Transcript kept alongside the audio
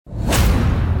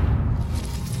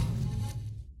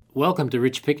Welcome to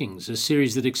Rich Pickings, a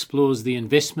series that explores the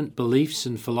investment beliefs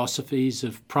and philosophies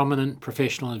of prominent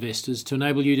professional investors to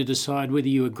enable you to decide whether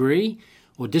you agree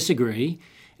or disagree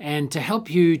and to help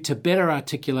you to better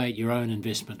articulate your own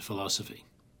investment philosophy.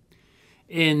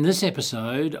 In this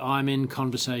episode, I'm in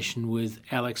conversation with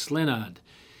Alex Leonard,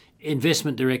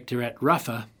 Investment Director at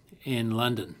Ruffer in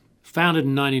London. Founded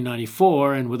in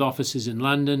 1994 and with offices in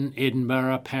London,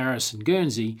 Edinburgh, Paris and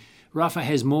Guernsey, Ruffer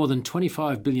has more than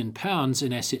 £25 billion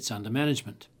in assets under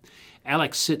management.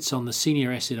 Alex sits on the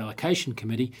Senior Asset Allocation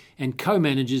Committee and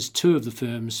co-manages two of the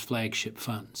firm's flagship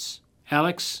funds.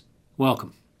 Alex,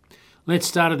 welcome. Let's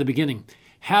start at the beginning.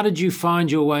 How did you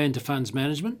find your way into funds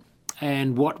management,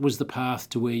 and what was the path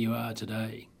to where you are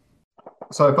today?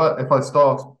 So if I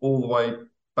start all the way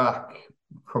back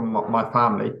from my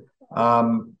family,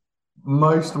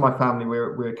 most of my family,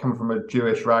 we come from a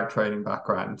Jewish rag trading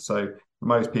background. So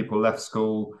most people left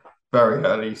school very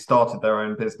early, started their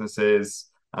own businesses,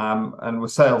 and were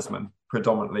salesmen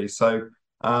predominantly. So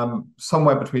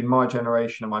somewhere between my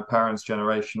generation and my parents'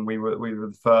 generation, we were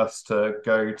the first to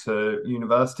go to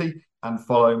university and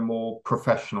follow more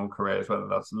professional careers, whether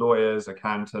that's lawyers,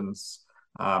 accountants,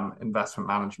 investment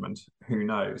management, who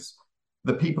knows.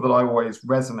 The people that I always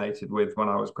resonated with when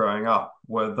I was growing up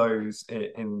were those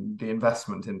in the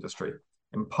investment industry,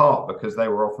 in part because they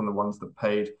were often the ones that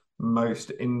paid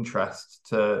most interest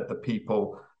to the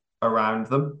people around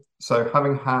them. So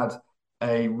having had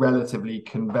a relatively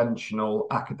conventional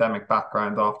academic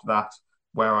background after that,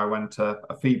 where I went to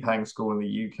a fee-paying school in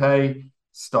the UK,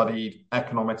 studied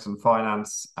economics and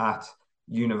finance at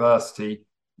university,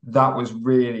 that was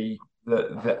really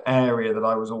the area that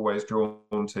I was always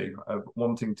drawn to, of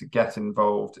wanting to get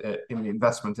involved in the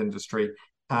investment industry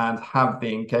and have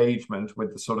the engagement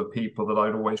with the sort of people that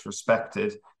I'd always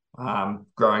respected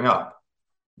growing up.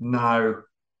 Now,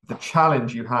 the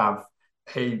challenge you have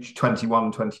age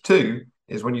 21, 22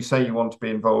 is when you say you want to be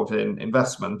involved in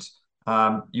investment,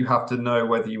 you have to know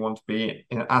whether you want to be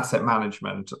in asset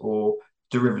management or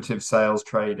derivative sales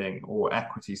trading or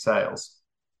equity sales.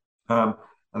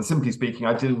 And simply speaking,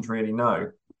 I didn't really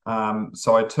know.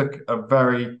 So I took a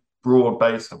very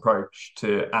broad-based approach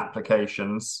to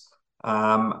applications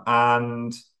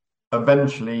and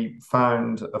eventually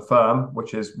found a firm,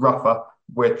 which is Ruffer,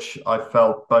 which I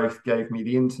felt both gave me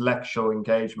the intellectual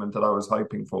engagement that I was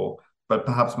hoping for, but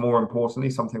perhaps more importantly,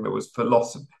 something that was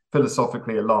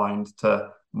philosophically aligned to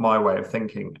my way of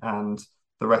thinking. And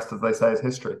the rest, as they say, is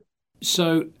history.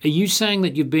 So are you saying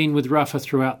that you've been with Ruffer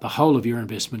throughout the whole of your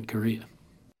investment career?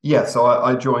 Yeah, so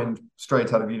I joined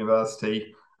straight out of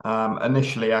university,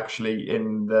 initially actually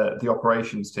in the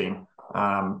operations team,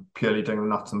 purely doing the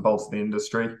nuts and bolts of the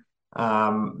industry.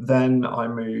 Then I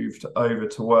moved over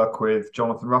to work with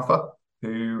Jonathan Ruffer,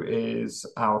 who is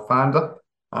our founder,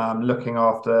 looking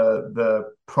after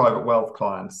the private wealth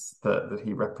clients that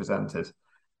he represented.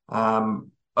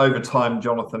 Over time,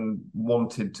 Jonathan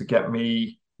wanted to get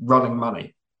me running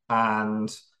money.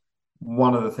 And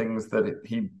one of the things that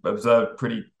he observed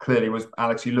pretty clearly was,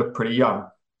 Alex, you look pretty young.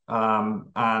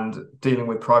 And dealing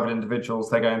with private individuals,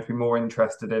 they're going to be more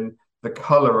interested in the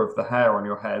color of the hair on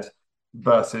your head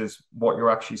versus what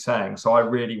you're actually saying. So I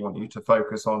really want you to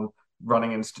focus on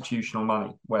running institutional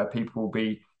money, where people will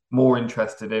be more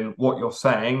interested in what you're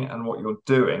saying and what you're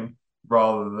doing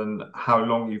rather than how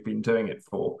long you've been doing it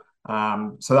for.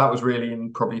 So that was really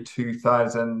in probably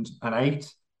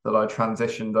 2008 that I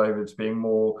transitioned over to being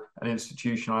more an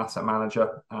institutional asset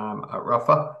manager at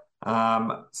Ruffer.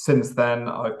 Since then,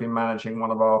 I've been managing one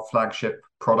of our flagship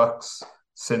products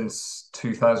since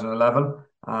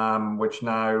 2011, which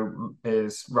now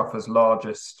is Ruffer's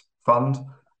largest fund.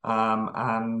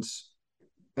 And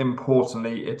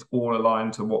importantly, it's all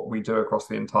aligned to what we do across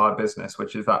the entire business,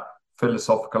 which is that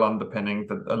philosophical underpinning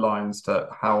that aligns to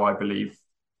how I believe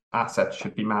assets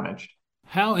should be managed.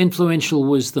 How influential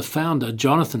was the founder,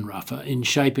 Jonathan Ruffer, in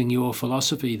shaping your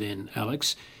philosophy then,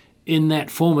 Alex, in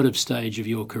that formative stage of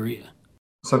your career?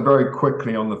 So very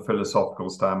quickly on the philosophical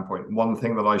standpoint, one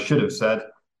thing that I should have said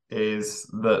is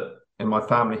that in my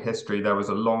family history, there's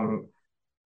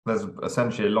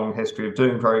essentially a long history of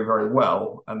doing very, very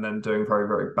well and then doing very,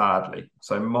 very badly.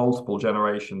 So multiple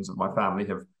generations of my family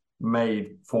have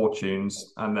made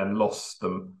fortunes and then lost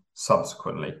them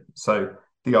subsequently. So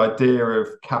the idea of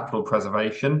capital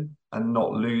preservation and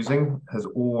not losing has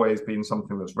always been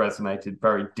something that's resonated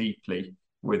very deeply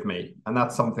with me. And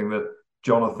that's something that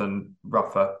Jonathan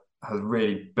Ruffer has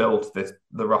really built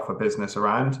the Ruffer business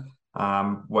around,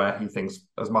 where he thinks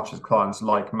as much as clients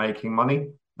like making money,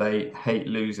 they hate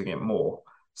losing it more.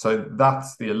 So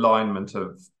that's the alignment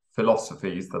of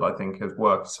philosophies that I think has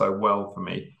worked so well for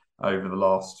me over the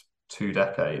last 2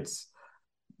 decades.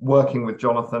 Working with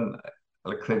Jonathan,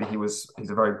 clearly he's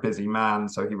a very busy man,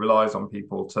 so he relies on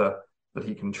people that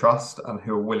he can trust and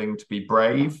who are willing to be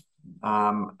brave,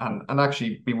 and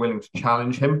actually be willing to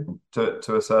challenge him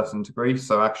to a certain degree.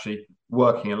 So actually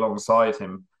working alongside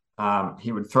him,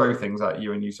 he would throw things at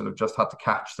you and you sort of just had to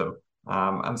catch them.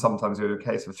 And sometimes it was a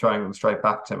case of throwing them straight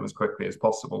back to him as quickly as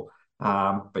possible.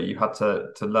 But you had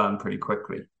to learn pretty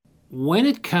quickly. When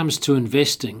it comes to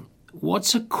investing,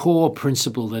 what's a core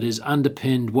principle that has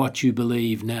underpinned what you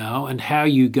believe now and how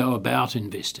you go about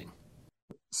investing?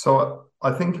 So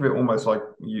I think of it almost like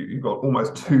you've got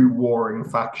almost two warring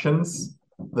factions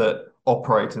that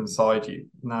operate inside you.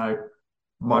 Now,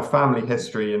 my family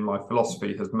history and my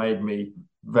philosophy has made me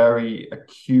very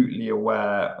acutely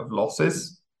aware of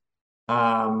losses.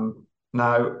 Now,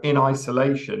 in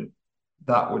isolation,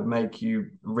 that would make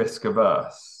you risk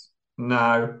averse.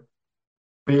 Now,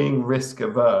 being risk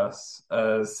averse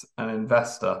as an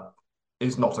investor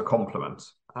is not a compliment.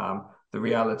 The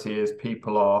reality is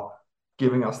people are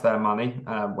giving us their money,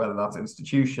 whether that's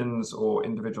institutions or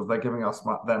individuals, they're giving us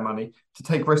their money to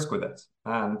take risk with it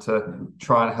and to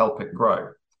try and help it grow.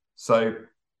 So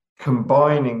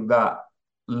combining that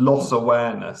loss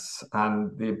awareness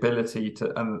and the ability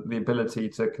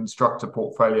to construct a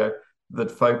portfolio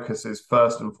that focuses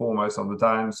first and foremost on the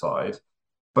downside,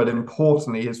 but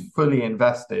importantly is fully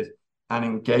invested and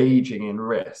engaging in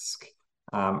risk,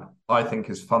 I think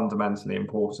is fundamentally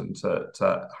important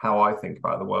to how I think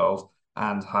about the world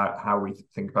and how we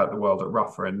think about the world at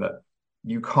Ruffer, in that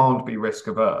you can't be risk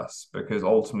averse, because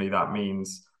ultimately that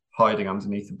means hiding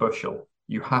underneath a bushel.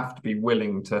 You have to be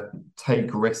willing to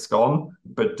take risk on,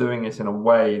 but doing it in a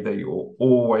way that you're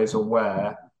always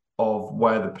aware of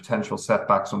where the potential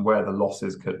setbacks and where the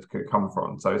losses could come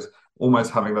from. So it's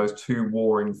almost having those two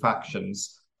warring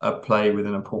factions at play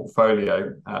within a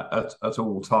portfolio at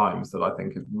all times that I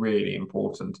think is really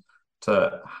important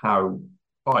to how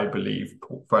I believe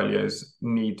portfolios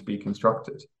need to be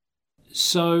constructed.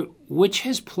 So, which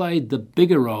has played the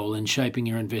bigger role in shaping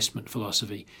your investment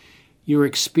philosophy? Your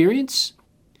experience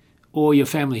or your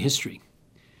family history?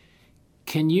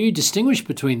 Can you distinguish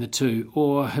between the two,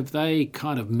 or have they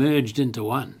kind of merged into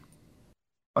one?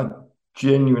 I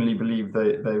genuinely believe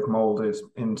they've molded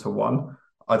into one.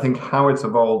 I think how it's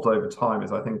evolved over time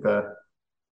is, I think that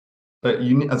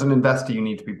you, as an investor, you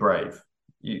need to be brave.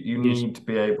 You need to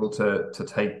be able to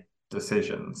take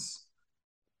decisions.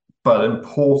 But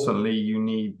importantly, you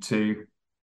need to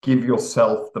give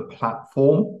yourself the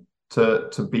platform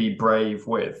to be brave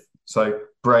with. So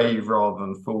brave rather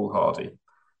than foolhardy.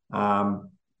 Now,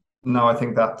 I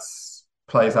think that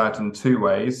plays out in two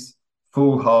ways.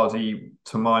 Foolhardy,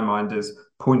 to my mind, is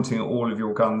pointing all of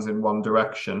your guns in one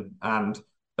direction and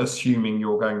assuming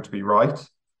you're going to be right.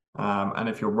 And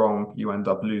if you're wrong, you end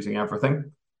up losing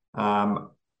everything.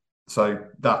 So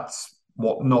that's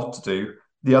what not to do.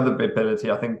 The other ability,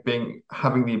 I think,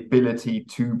 having the ability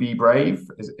to be brave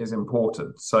is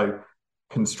important. So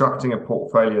constructing a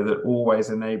portfolio that always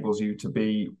enables you to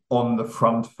be on the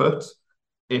front foot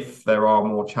if there are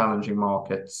more challenging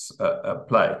markets at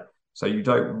play. So you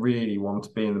don't really want to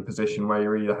be in the position where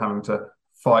you're either having to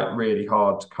fight really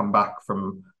hard to come back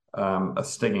from a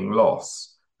stinging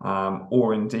loss,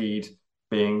 or indeed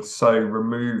being so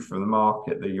removed from the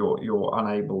market that you're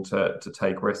unable to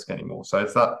take risk anymore. So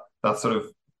it's that sort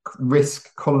of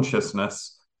risk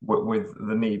consciousness with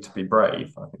the need to be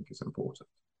brave, I think, is important.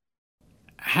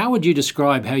 How would you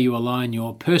describe how you align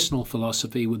your personal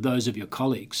philosophy with those of your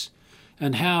colleagues?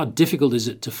 And how difficult is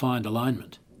it to find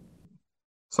alignment?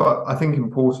 So I think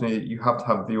importantly, you have to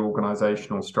have the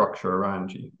organizational structure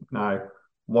around you. Now,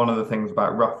 one of the things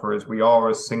about Ruffer is we are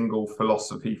a single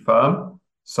philosophy firm.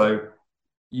 So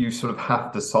you sort of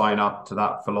have to sign up to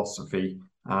that philosophy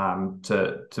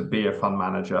to be a fund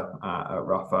manager at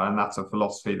Ruffer. And that's a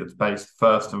philosophy that's based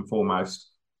first and foremost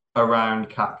around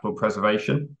capital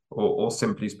preservation, or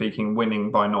simply speaking, winning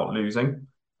by not losing.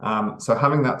 So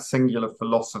having that singular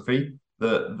philosophy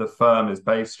that the firm is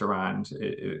based around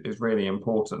is really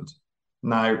important.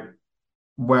 Now,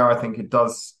 where I think it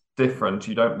does different,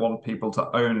 you don't want people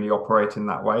to only operate in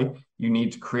that way. You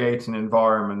need to create an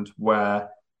environment where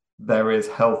there is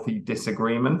healthy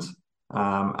disagreement,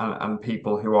 and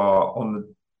people who are on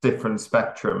the different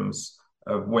spectrums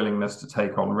of willingness to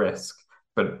take on risk,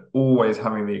 but always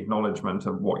having the acknowledgement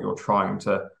of what you're trying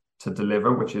to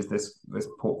deliver, which is this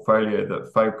portfolio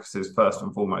that focuses first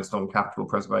and foremost on capital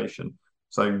preservation.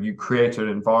 So you create an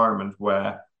environment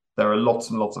where there are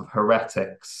lots and lots of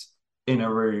heretics in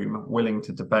a room willing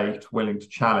to debate, willing to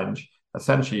challenge,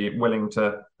 essentially willing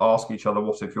to ask each other,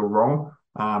 what if you're wrong?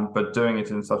 But doing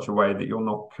it in such a way that you're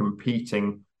not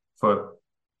competing for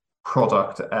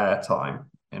product airtime,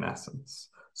 in essence.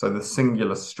 So the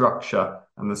singular structure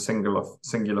and the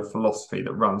singular philosophy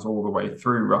that runs all the way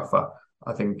through Ruffer,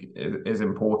 I think, is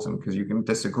important, because you can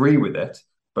disagree with it,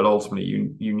 but ultimately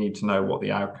you need to know what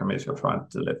the outcome is you're trying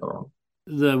to deliver on.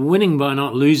 The winning by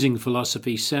not losing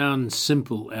philosophy sounds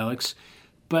simple, Alex,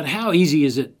 but how easy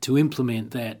is it to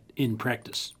implement that in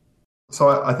practice?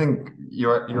 So I think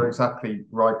you're exactly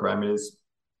right, Graham. It is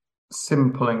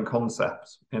simple in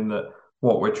concept, in that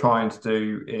what we're trying to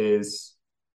do is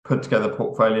put together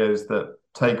portfolios that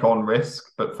take on risk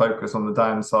but focus on the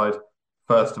downside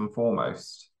first and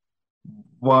foremost.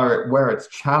 Where it's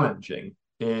challenging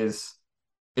is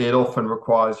it often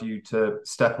requires you to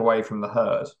step away from the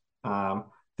herd.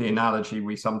 The analogy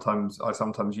I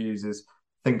sometimes use is,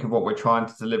 think of what we're trying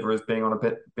to deliver as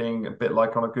being a bit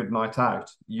like on a good night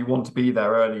out. You want to be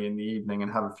there early in the evening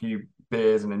and have a few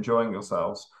beers and enjoying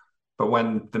yourselves. But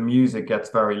when the music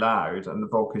gets very loud and the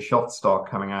vodka shots start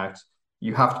coming out,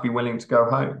 you have to be willing to go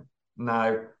home.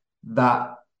 Now,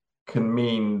 that can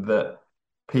mean that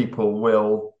people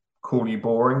will call you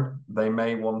boring. They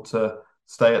may want to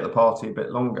stay at the party a bit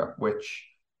longer, which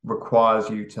requires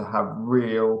you to have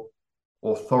real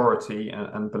authority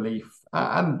and belief,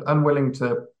 and willing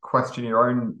to question your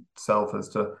own self as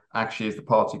to, actually, is the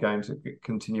party going to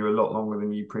continue a lot longer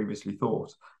than you previously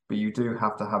thought? But you do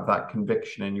have to have that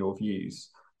conviction in your views.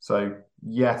 So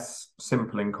yes,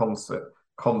 simple in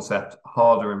concept,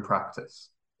 harder in practice.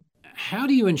 How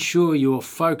do you ensure you're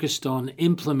focused on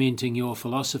implementing your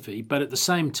philosophy, but at the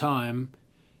same time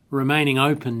remaining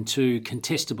open to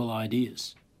contestable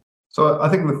ideas? So I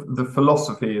think the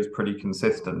philosophy is pretty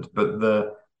consistent, but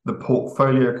the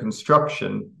portfolio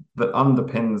construction that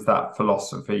underpins that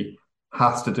philosophy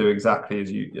has to do exactly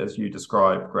as you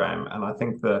described, Graham. And I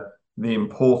think the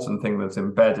important thing that's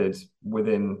embedded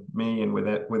within me and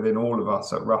within all of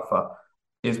us at Ruffer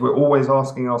is we're always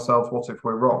asking ourselves, what if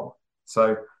we're wrong?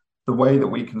 So the way that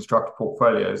we construct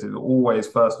portfolios is always,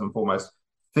 first and foremost,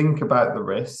 think about the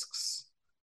risks.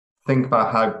 Think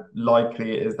about how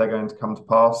likely it is they're going to come to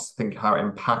pass. Think how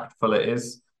impactful it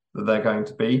is that they're going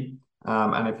to be.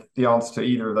 And if the answer to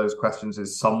either of those questions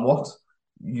is somewhat,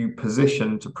 you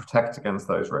position to protect against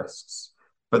those risks.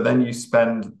 But then you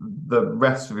spend the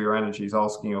rest of your energies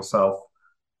asking yourself,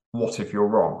 what if you're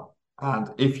wrong? And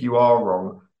if you are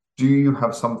wrong, do you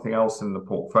have something else in the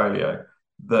portfolio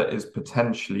that is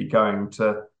potentially going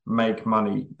to make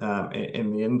money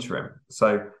in the interim?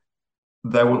 So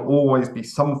there will always be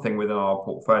something within our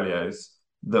portfolios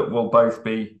that will both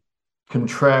be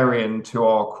contrarian to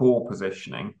our core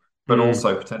positioning, but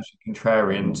also potentially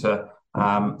contrarian to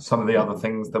some of the other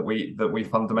things that we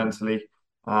fundamentally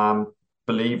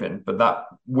believe in. But that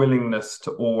willingness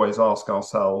to always ask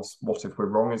ourselves, what if we're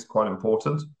wrong, is quite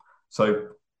important. So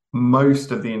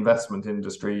most of the investment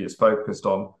industry is focused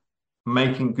on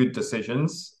making good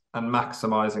decisions and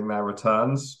maximizing their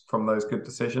returns from those good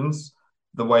decisions.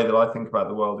 The way that I think about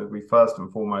the world is, we first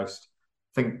and foremost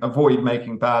avoid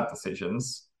making bad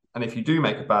decisions. And if you do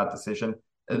make a bad decision,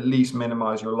 at least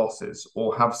minimize your losses,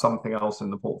 or have something else in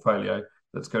the portfolio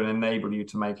that's going to enable you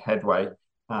to make headway,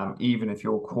 even if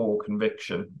your core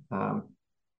conviction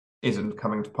isn't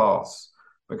coming to pass.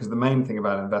 Because the main thing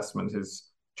about investment is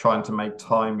trying to make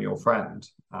time your friend.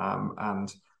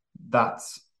 And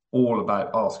that's all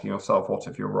about asking yourself, what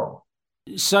if you're wrong?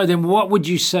 So then what would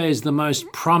you say is the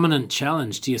most prominent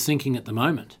challenge to your thinking at the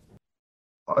moment?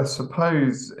 I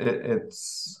suppose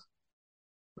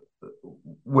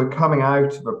we're coming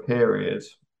out of a period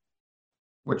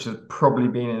which has probably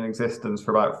been in existence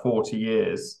for about 40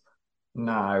 years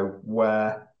now,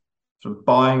 where sort of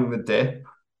buying the dip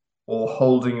or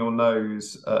holding your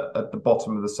nose at the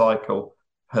bottom of the cycle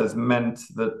has meant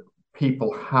that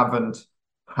people haven't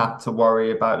had to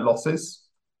worry about losses.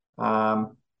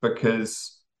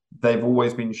 Because they've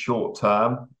always been short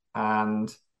term,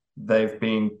 and they've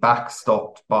been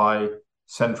backstopped by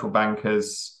central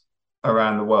bankers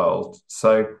around the world.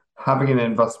 So having an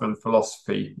investment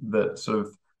philosophy that sort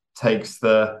of takes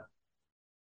the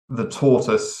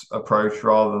tortoise approach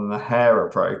rather than the hare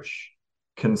approach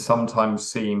can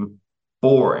sometimes seem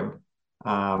boring,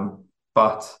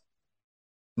 but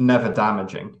never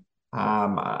damaging.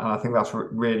 And I think that's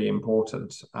really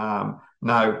important.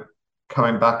 Now,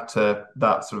 coming back to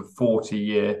that sort of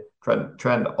 40-year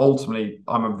trend, ultimately,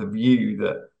 I'm of the view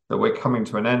that we're coming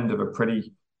to an end of a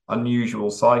pretty unusual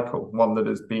cycle, one that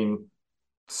has been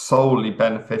solely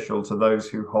beneficial to those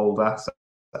who hold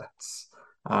assets,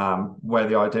 where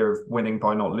the idea of winning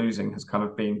by not losing has kind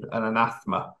of been an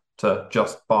anathema to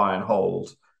just buy and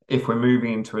hold. If we're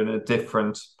moving into a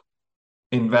different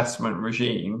investment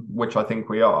regime, which I think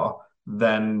we are,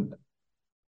 then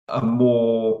a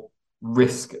more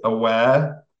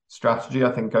risk-aware strategy,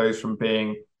 I think, goes from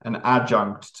being an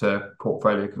adjunct to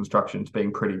portfolio construction to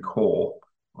being pretty core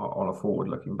on a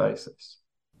forward-looking basis.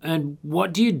 And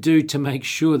what do you do to make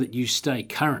sure that you stay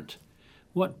current?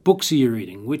 What books are you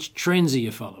reading? Which trends are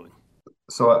you following?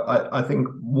 So I think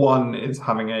one is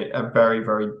having a very,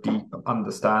 very deep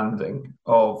understanding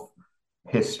of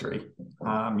history.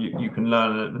 You can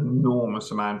learn an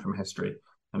enormous amount from history.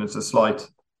 And it's a slight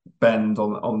bend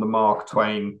on the Mark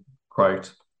Twain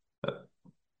quote.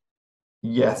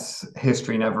 Yes,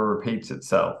 history never repeats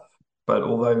itself, but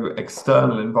although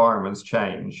external environments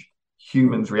change,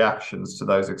 humans' reactions to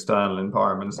those external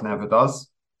environments never does.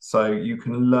 So you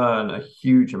can learn a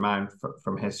huge amount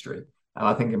from history. And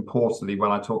I think importantly,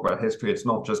 when I talk about history, it's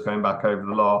not just going back over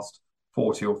the last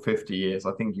 40 or 50 years.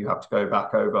 I think you have to go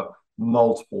back over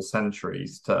multiple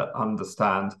centuries to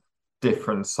understand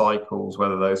different cycles,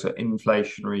 whether those are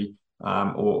inflationary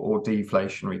or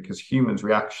deflationary, because humans'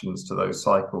 reactions to those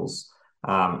cycles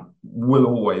will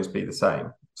always be the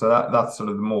same. So that's sort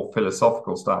of the more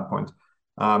philosophical standpoint.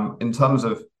 In terms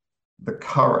of the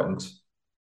current,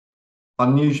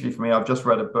 unusually for me, I've just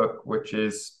read a book which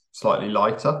is slightly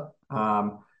lighter.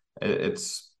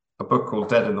 It's a book called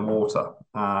Dead in the Water,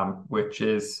 which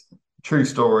is a true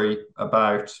story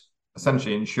about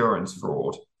essentially insurance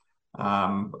fraud,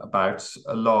 about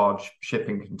a large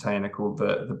shipping container called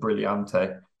the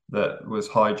Brillante that was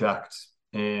hijacked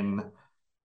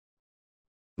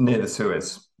near the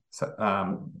Suez,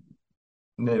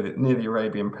 near the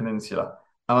Arabian Peninsula.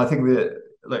 And I think that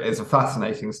it's a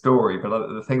fascinating story, but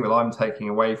the thing that I'm taking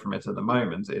away from it at the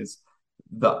moment is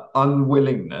the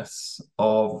unwillingness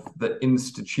of the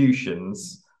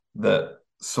institutions that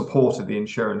supported the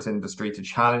insurance industry to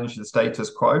challenge the status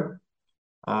quo.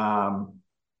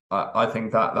 I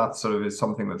think that sort of is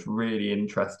something that's really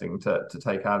interesting to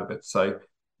take out of it. So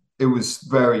it was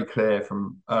very clear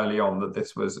from early on that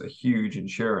this was a huge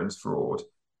insurance fraud,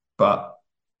 but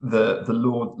the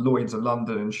Lloyd's of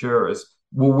London insurers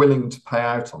were willing to pay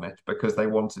out on it because they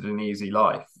wanted an easy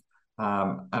life.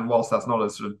 And whilst that's not a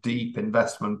sort of deep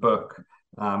investment book,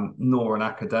 nor an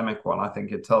academic one, I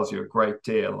think it tells you a great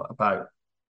deal about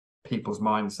people's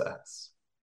mindsets.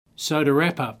 So to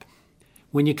wrap up,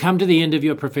 when you come to the end of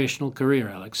your professional career,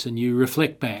 Alex, and you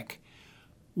reflect back,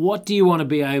 what do you want to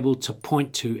be able to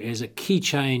point to as a key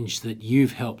change that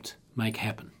you've helped make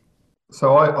happen?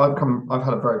 So I've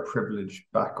had a very privileged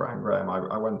background, Graham.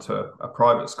 I went to a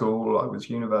private school. I was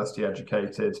university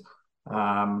educated.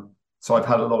 So I've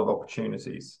had a lot of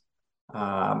opportunities.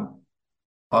 I'd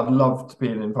love to be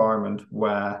in an environment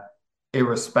where,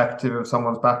 irrespective of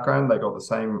someone's background, they got the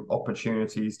same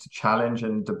opportunities to challenge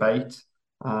and debate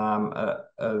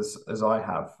as I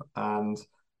have. And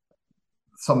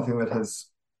something that has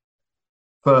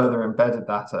further embedded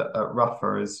that at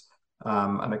Ruffer is,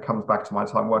 and it comes back to my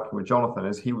time working with Jonathan,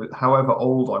 is he was, however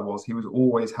old I was, he was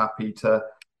always happy to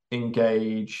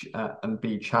engage and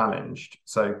be challenged.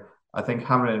 So I think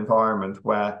having an environment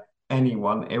where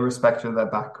anyone, irrespective of their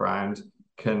background,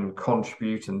 can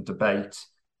contribute and debate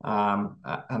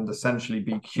and essentially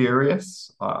be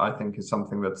curious, I think is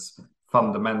something that's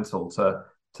fundamental to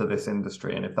this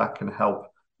industry. And if that can help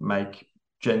make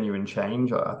genuine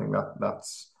change, I think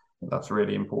that's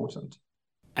really important.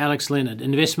 Alex Leonard,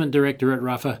 Investment Director at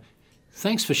Ruffer,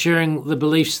 thanks for sharing the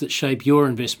beliefs that shape your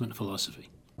investment philosophy.